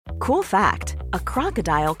Cool fact, a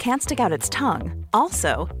crocodile can't stick out its tongue.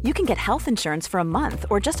 Also, you can get health insurance for a month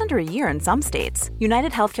or just under a year in some states.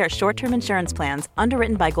 United Healthcare short-term insurance plans,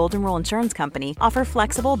 underwritten by Golden Rule Insurance Company, offer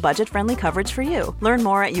flexible, budget-friendly coverage for you. Learn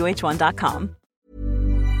more at uh1.com.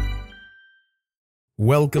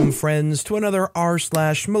 Welcome, friends, to another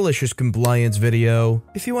rSlash malicious compliance video.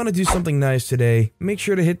 If you want to do something nice today, make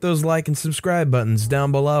sure to hit those like and subscribe buttons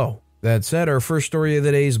down below. That said, our first story of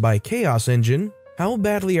the day is by Chaos Engine. How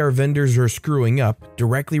badly our vendors are screwing up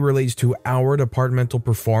directly relates to our departmental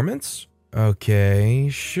performance? Okay,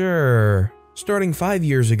 sure. Starting 5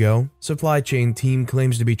 years ago, supply chain team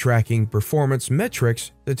claims to be tracking performance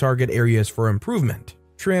metrics to target areas for improvement.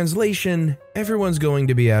 Translation, everyone's going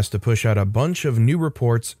to be asked to push out a bunch of new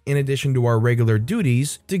reports in addition to our regular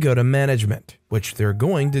duties to go to management, which they're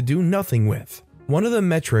going to do nothing with. One of the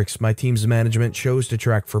metrics my team's management chose to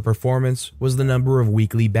track for performance was the number of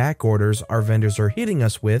weekly back orders our vendors are hitting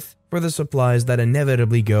us with for the supplies that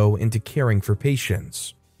inevitably go into caring for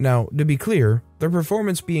patients. Now, to be clear, the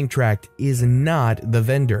performance being tracked is not the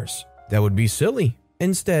vendors. That would be silly.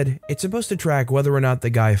 Instead, it's supposed to track whether or not the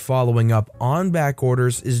guy following up on back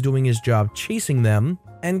orders is doing his job chasing them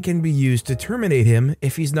and can be used to terminate him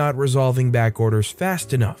if he's not resolving back orders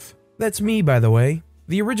fast enough. That's me, by the way.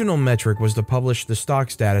 The original metric was to publish the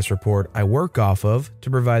stock status report I work off of to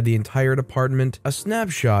provide the entire department a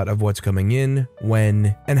snapshot of what's coming in,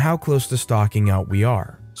 when, and how close to stocking out we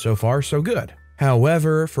are. So far, so good.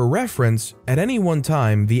 However, for reference, at any one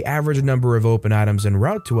time, the average number of open items en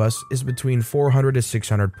route to us is between 400 to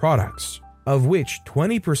 600 products, of which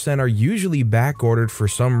 20% are usually back-ordered for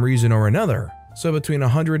some reason or another, so between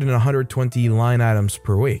 100 and 120 line items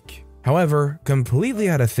per week. However, completely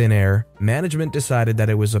out of thin air, management decided that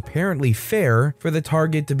it was apparently fair for the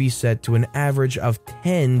target to be set to an average of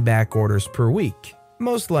 10 back orders per week.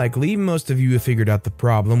 Most likely, most of you have figured out the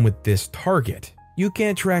problem with this target. You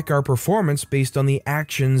can't track our performance based on the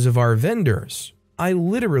actions of our vendors. I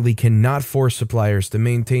literally cannot force suppliers to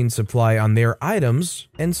maintain supply on their items,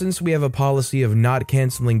 and since we have a policy of not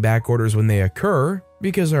canceling back orders when they occur,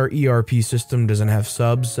 because our ERP system doesn't have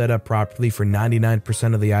subs set up properly for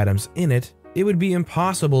 99% of the items in it, it would be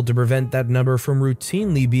impossible to prevent that number from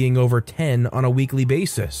routinely being over 10 on a weekly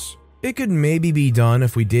basis. It could maybe be done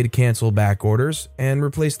if we did cancel back orders and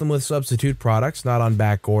replace them with substitute products not on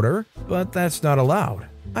back order, but that's not allowed.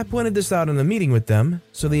 I pointed this out in the meeting with them,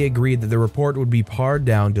 so they agreed that the report would be pared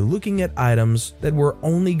down to looking at items that were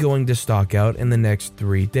only going to stock out in the next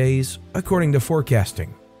 3 days, according to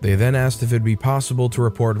forecasting. They then asked if it would be possible to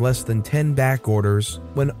report less than 10 back orders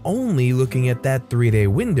when only looking at that 3-day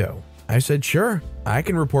window. I said sure, I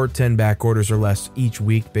can report 10 back orders or less each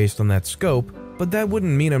week based on that scope, but that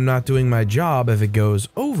wouldn't mean I'm not doing my job if it goes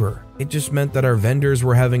over. It just meant that our vendors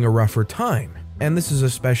were having a rougher time. And this is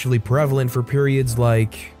especially prevalent for periods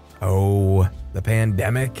like, the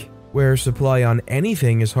pandemic, where supply on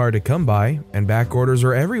anything is hard to come by and back orders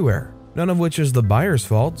are everywhere. None of which is the buyer's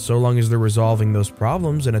fault so long as they're resolving those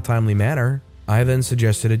problems in a timely manner. I then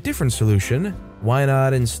suggested a different solution. Why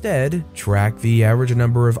not instead track the average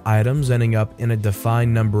number of items ending up in a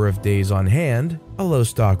defined number of days on hand, a low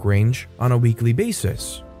stock range, on a weekly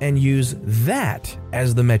basis, and use that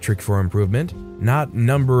as the metric for improvement, not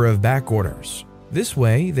number of back orders. This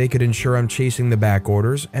way, they could ensure I'm chasing the back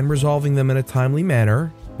orders and resolving them in a timely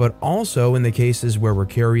manner, but also in the cases where we're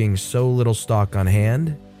carrying so little stock on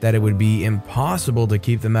hand that it would be impossible to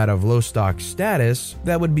keep them out of low stock status,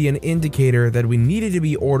 that would be an indicator that we needed to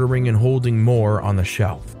be ordering and holding more on the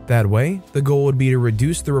shelf. That way, the goal would be to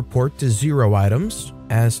reduce the report to 0 items,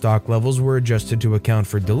 as stock levels were adjusted to account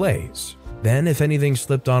for delays. Then, if anything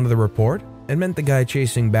slipped onto the report, it meant the guy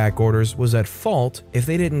chasing back orders was at fault if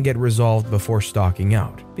they didn't get resolved before stocking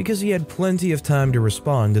out, because he had plenty of time to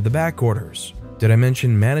respond to the back orders. Did I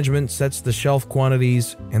mention management sets the shelf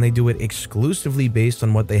quantities and they do it exclusively based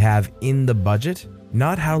on what they have in the budget,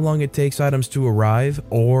 not how long it takes items to arrive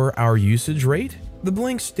or our usage rate? The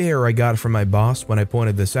blank stare I got from my boss when I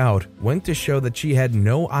pointed this out went to show that she had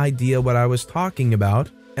no idea what I was talking about,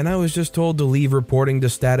 and I was just told to leave reporting to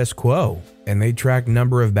status quo, and they tracked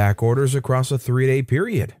number of back orders across a 3-day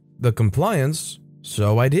period. The compliance,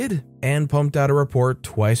 so I did, and pumped out a report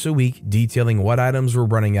twice a week detailing what items were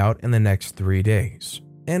running out in the next 3 days.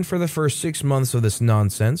 And for the first 6 months of this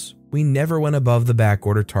nonsense, we never went above the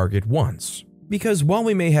backorder target once. Because while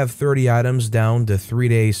we may have 30 items down to 3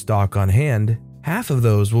 days stock on hand, half of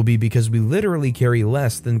those will be because we literally carry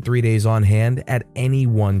less than 3 days on hand at any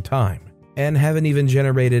one time, and haven't even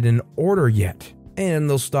generated an order yet, and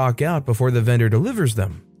they'll stock out before the vendor delivers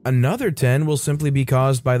them. Another 10 will simply be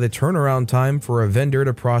caused by the turnaround time for a vendor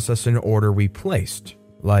to process an order we placed.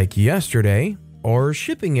 like yesterday, or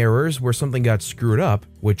shipping errors where something got screwed up,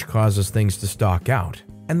 which causes things to stock out.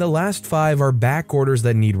 And the last 5 are back orders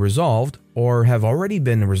that need resolved or have already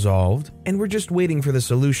been resolved, and we're just waiting for the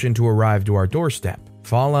solution to arrive to our doorstep.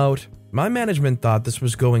 Fallout. My management thought this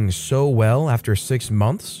was going so well after 6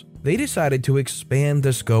 months, they decided to expand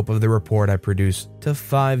the scope of the report I produced to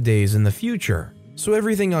 5 days in the future. So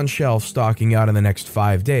everything on shelf stocking out in the next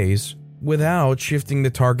 5 days, without shifting the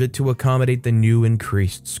target to accommodate the new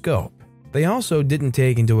increased scope. They also didn't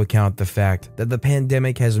take into account the fact that the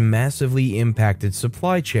pandemic has massively impacted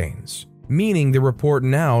supply chains, meaning the report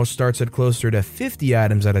now starts at closer to 50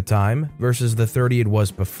 items at a time versus the 30 it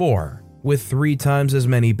was before, with 3 times as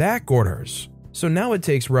many back orders. So now it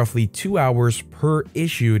takes roughly 2 hours per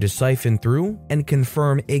issue to siphon through and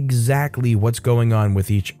confirm exactly what's going on with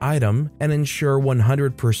each item and ensure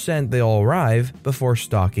 100% they'll arrive before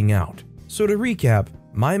stocking out. So to recap,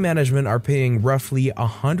 my management are paying roughly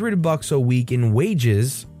 $100 a week in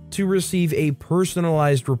wages to receive a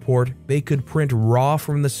personalized report they could print raw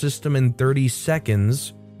from the system in 30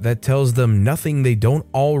 seconds that tells them nothing they don't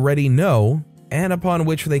already know, and upon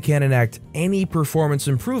which they can't enact any performance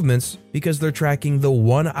improvements because they're tracking the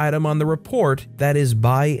one item on the report that is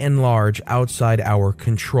by and large outside our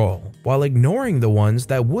control, while ignoring the ones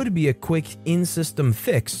that would be a quick in-system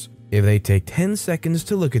fix if they take 10 seconds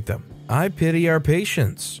to look at them. I pity our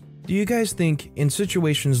patience. Do you guys think in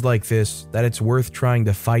situations like this that it's worth trying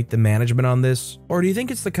to fight the management on this? Or do you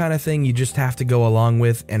think it's the kind of thing you just have to go along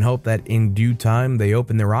with and hope that in due time they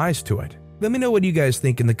open their eyes to it? Let me know what you guys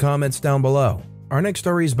think in the comments down below. Our next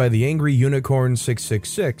story is by the Angry Unicorn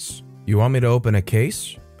 666. You want me to open a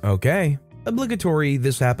case? Okay. Obligatory,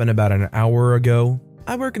 this happened about an hour ago.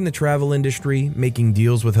 I work in the travel industry, making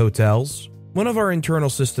deals with hotels. One of our internal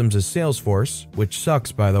systems is Salesforce, which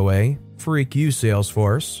sucks by the way, freak you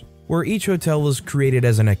Salesforce, where each hotel is created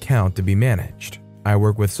as an account to be managed. I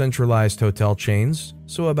work with centralized hotel chains,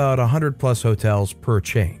 so about 100 plus hotels per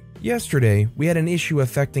chain. Yesterday, we had an issue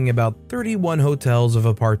affecting about 31 hotels of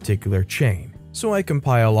a particular chain. So I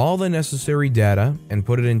compile all the necessary data and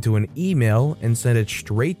put it into an email and send it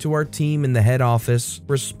straight to our team in the head office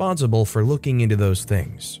responsible for looking into those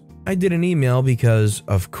things. I did an email because,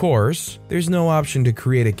 of course, there's no option to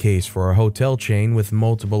create a case for a hotel chain with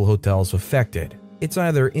multiple hotels affected. It's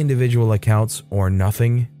either individual accounts or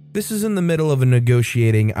nothing. This is in the middle of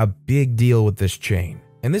negotiating a big deal with this chain,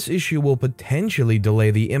 and this issue will potentially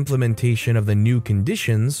delay the implementation of the new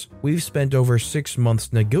conditions we've spent over 6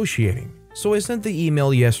 months negotiating. So I sent the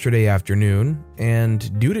email yesterday afternoon,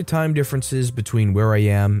 and due to time differences between where I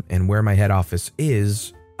am and where my head office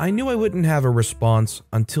is, I knew I wouldn't have a response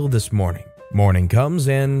until this morning. Morning comes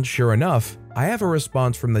and sure enough, I have a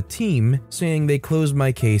response from the team saying they closed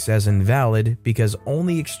my case as invalid because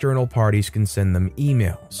only external parties can send them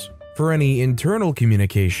emails. For any internal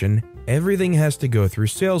communication, everything has to go through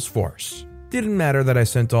Salesforce. Didn't matter that I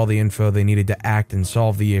sent all the info they needed to act and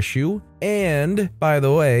solve the issue, and, by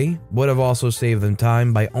the way, would have also saved them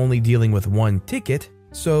time by only dealing with one ticket.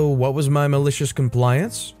 So what was my malicious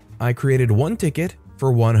compliance? I created one ticket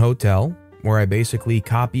for one hotel, where I basically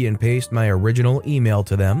copy and paste my original email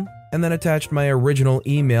to them, and then attached my original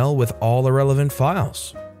email with all the relevant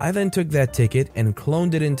files. I then took that ticket and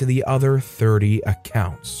cloned it into the other 30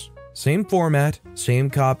 accounts. Same format, same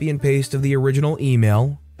copy and paste of the original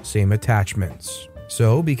email, same attachments.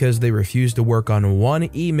 So, because they refused to work on one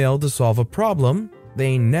email to solve a problem,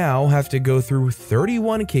 they now have to go through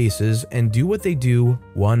 31 cases and do what they do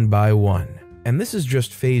one by one. And this is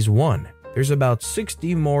just phase 1. There's about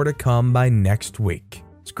 60 more to come by next week.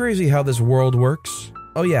 It's crazy how this world works.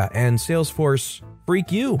 Oh yeah, and Salesforce,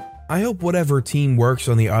 freak you. I hope whatever team works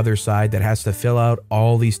on the other side that has to fill out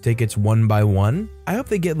all these tickets one by one, I hope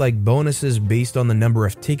they get like bonuses based on the number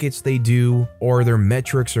of tickets they do, or their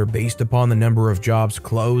metrics are based upon the number of jobs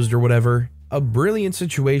closed or whatever. A brilliant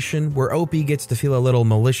situation where OP gets to feel a little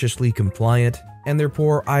maliciously compliant, and their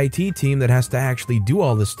poor IT team that has to actually do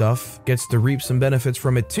all this stuff gets to reap some benefits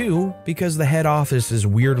from it too, because the head office is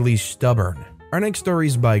weirdly stubborn. Our next story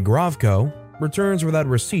is by Grovco. Returns without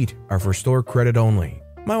receipt are for store credit only.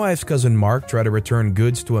 My wife's cousin Mark tried to return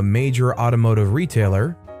goods to a major automotive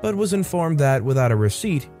retailer, but was informed that without a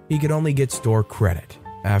receipt, he could only get store credit.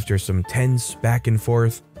 After some tense back and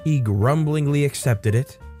forth, he grumblingly accepted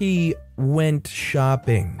it. He went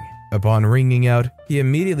shopping. Upon ringing out, he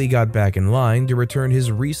immediately got back in line to return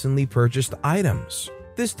his recently purchased items,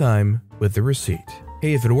 this time with the receipt.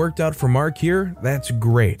 Hey, if it worked out for Mark here, that's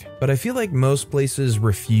great, but I feel like most places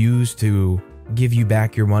refuse to give you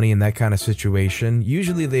back your money in that kind of situation.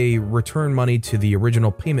 Usually they return money to the original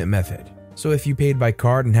payment method. So if you paid by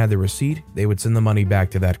card and had the receipt, they would send the money back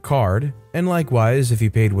to that card. And likewise, if you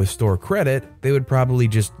paid with store credit, they would probably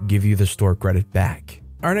just give you the store credit back.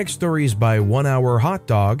 Our next story is by 1 Hour Hot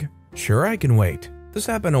Dog. Sure, I can wait. This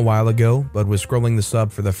happened a while ago, but was scrolling the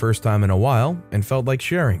sub for the first time in a while and felt like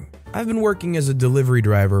sharing. I've been working as a delivery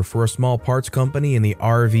driver for a small parts company in the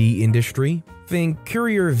RV industry. Think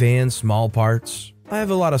courier van small parts. I have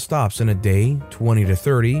a lot of stops in a day, 20 to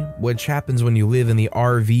 30, which happens when you live in the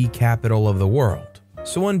RV capital of the world.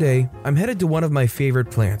 So one day, I'm headed to one of my favorite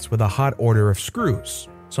plants with a hot order of screws,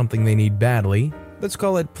 something they need badly. Let's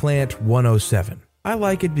call it Plant 107. I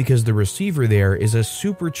like it because the receiver there is a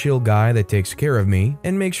super chill guy that takes care of me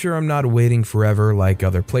and makes sure I'm not waiting forever like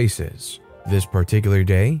other places. This particular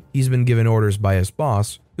day, he's been given orders by his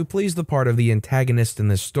boss, who plays the part of the antagonist in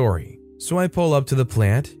this story. So I pull up to the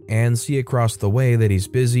plant and see across the way that he's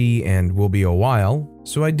busy and will be a while,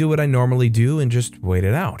 so I do what I normally do and just wait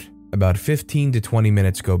it out. About 15 to 20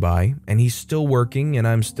 minutes go by, and he's still working and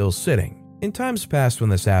I'm still sitting. In times past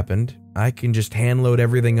when this happened, I can just hand load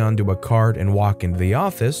everything onto a cart and walk into the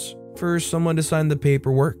office for someone to sign the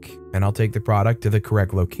paperwork, and I'll take the product to the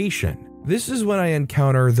correct location. This is when I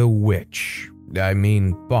encounter the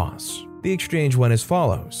boss. The exchange went as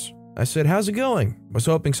follows. I said, "How's it going? Was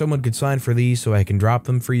hoping someone could sign for these so I can drop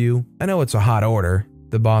them for you. I know it's a hot order."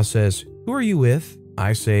 The boss says, "Who are you with?"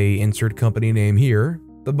 I say, "Insert company name here."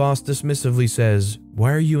 The boss dismissively says,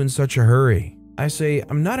 "Why are you in such a hurry?" I say,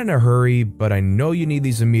 "I'm not in a hurry, but I know you need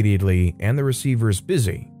these immediately and the receiver is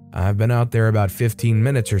busy. I've been out there about 15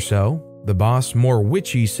 minutes or so." The boss, more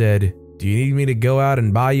witchy, said, "Do you need me to go out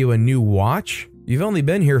and buy you a new watch? You've only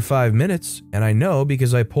been here 5 minutes, and I know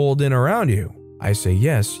because I pulled in around you." I say,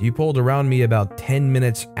 "Yes, you pulled around me about 10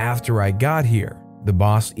 minutes after I got here." The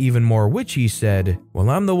boss, even more witchy, said, "Well,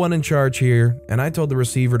 I'm the one in charge here, and I told the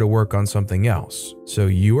receiver to work on something else. So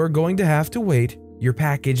you are going to have to wait. Your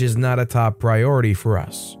package is not a top priority for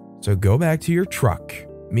us. So go back to your truck."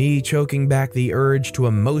 Me choking back the urge to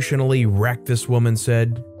emotionally wreck this woman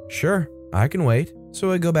said, "Sure, I can wait."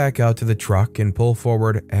 So I go back out to the truck and pull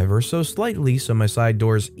forward ever so slightly so my side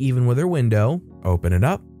door's even with her window, open it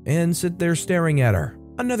up, and sit there staring at her.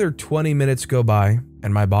 Another 20 minutes go by,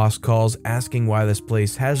 and my boss calls asking why this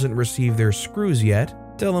place hasn't received their screws yet.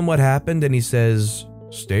 Tell him what happened, and he says,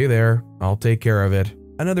 "Stay there, I'll take care of it."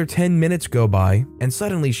 Another 10 minutes go by, and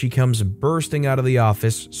suddenly she comes bursting out of the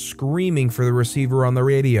office, screaming for the receiver on the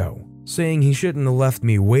radio, saying he shouldn't have left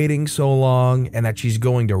me waiting so long and that she's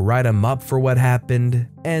going to write him up for what happened.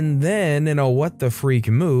 And then, in a what the freak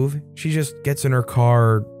move, she just gets in her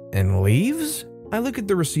car and leaves? I look at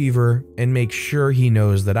the receiver and make sure he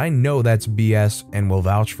knows that I know that's BS and will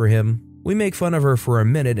vouch for him. We make fun of her for a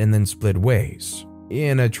minute and then split ways,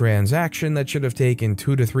 in a transaction that should have taken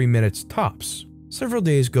 2 to 3 minutes tops. Several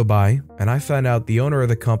days go by, and I find out the owner of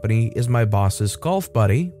the company is my boss's golf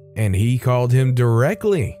buddy, and he called him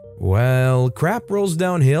directly. Well, crap rolls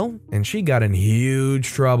downhill, and she got in huge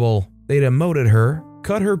trouble. They demoted her,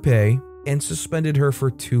 cut her pay, and suspended her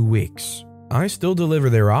for 2 weeks. I still deliver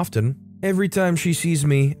there often. Every time she sees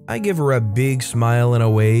me, I give her a big smile and a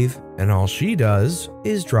wave, and all she does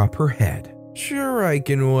is drop her head. Sure, I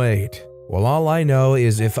can wait. Well, all I know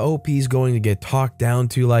is if OP's going to get talked down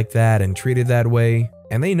to like that and treated that way,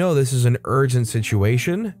 and they know this is an urgent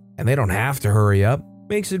situation, and they don't have to hurry up,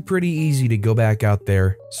 makes it pretty easy to go back out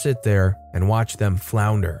there, sit there, and watch them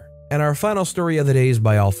flounder. And our final story of the day is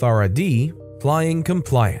by Althara D, Flying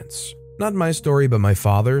Compliance. Not my story, but my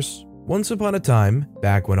father's. Once upon a time,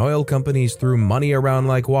 back when oil companies threw money around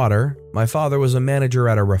like water, my father was a manager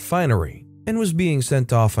at a refinery and was being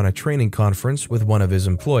sent off on a training conference with one of his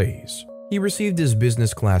employees. He received his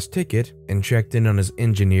business class ticket and checked in on his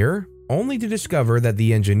engineer, only to discover that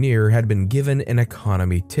the engineer had been given an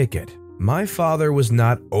economy ticket. My father was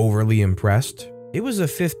not overly impressed. It was a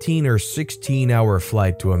 15 or 16-hour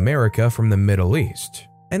flight to America from the Middle East.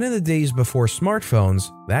 And in the days before smartphones,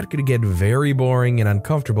 that could get very boring and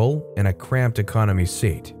uncomfortable in a cramped economy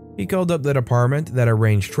seat. He called up the department that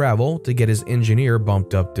arranged travel to get his engineer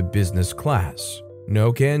bumped up to business class.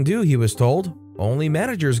 No can do, he was told. Only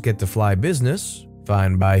managers get to fly business.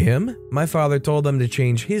 Fine by him. My father told them to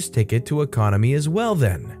change his ticket to economy as well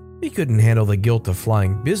then. He couldn't handle the guilt of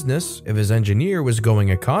flying business if his engineer was going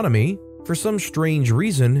economy. For some strange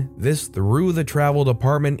reason, this threw the travel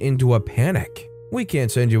department into a panic. "We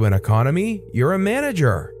can't send you in economy, you're a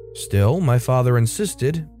manager." Still, my father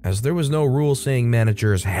insisted, as there was no rule saying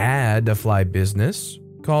managers had to fly business.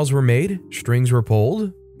 Calls were made, strings were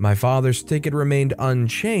pulled. My father's ticket remained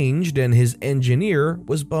unchanged and his engineer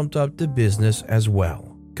was bumped up to business as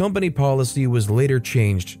well. company policy was later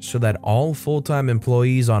changed so that all full-time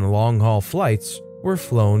employees on long-haul flights were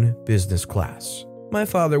flown business class. My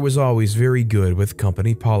father was always very good with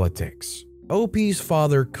company politics. OP's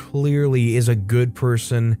father clearly is a good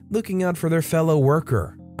person looking out for their fellow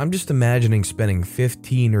worker. I'm just imagining spending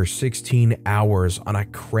 15 or 16 hours on a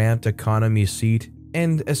cramped economy seat,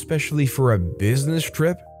 and especially for a business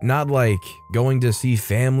trip, not like going to see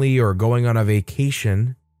family or going on a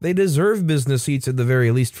vacation. They deserve business seats at the very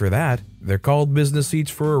least for that. They're called business seats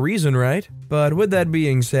for a reason, right? But with that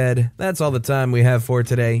being said, that's all the time we have for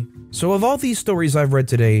today. So of all these stories I've read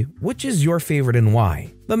today, which is your favorite and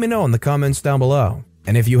why? Let me know in the comments down below.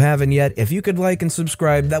 And if you haven't yet, if you could like and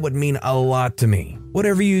subscribe, that would mean a lot to me.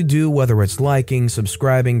 Whatever you do, whether it's liking,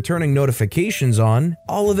 subscribing, turning notifications on,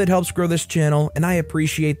 all of it helps grow this channel, and I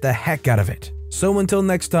appreciate the heck out of it. So until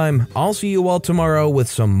next time, I'll see you all tomorrow with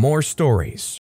some more stories.